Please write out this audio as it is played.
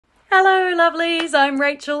Hello lovelies, I'm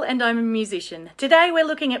Rachel and I'm a musician. Today we're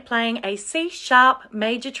looking at playing a C-sharp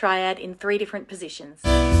major triad in 3 different positions.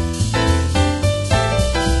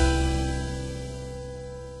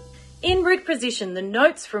 In root position, the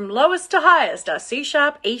notes from lowest to highest are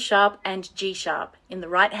C-sharp, E-sharp and G-sharp. In the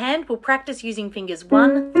right hand, we'll practice using fingers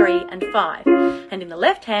 1, 3 and 5. And in the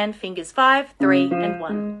left hand, fingers 5, 3 and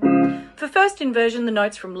 1. For first inversion, the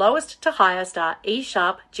notes from lowest to highest are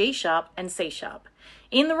E-sharp, G-sharp and C-sharp.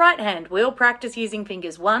 In the right hand, we'll practice using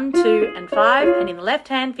fingers 1, 2 and 5, and in the left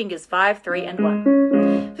hand, fingers 5, 3 and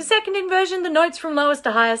 1. For second inversion, the notes from lowest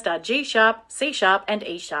to highest are G sharp, C sharp and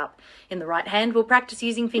E sharp. In the right hand, we'll practice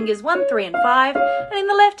using fingers 1, 3 and 5, and in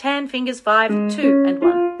the left hand, fingers 5, 2 and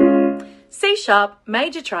 1. C sharp,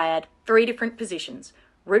 major triad, 3 different positions.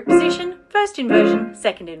 Root position, first inversion,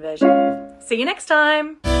 second inversion. See you next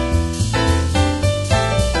time!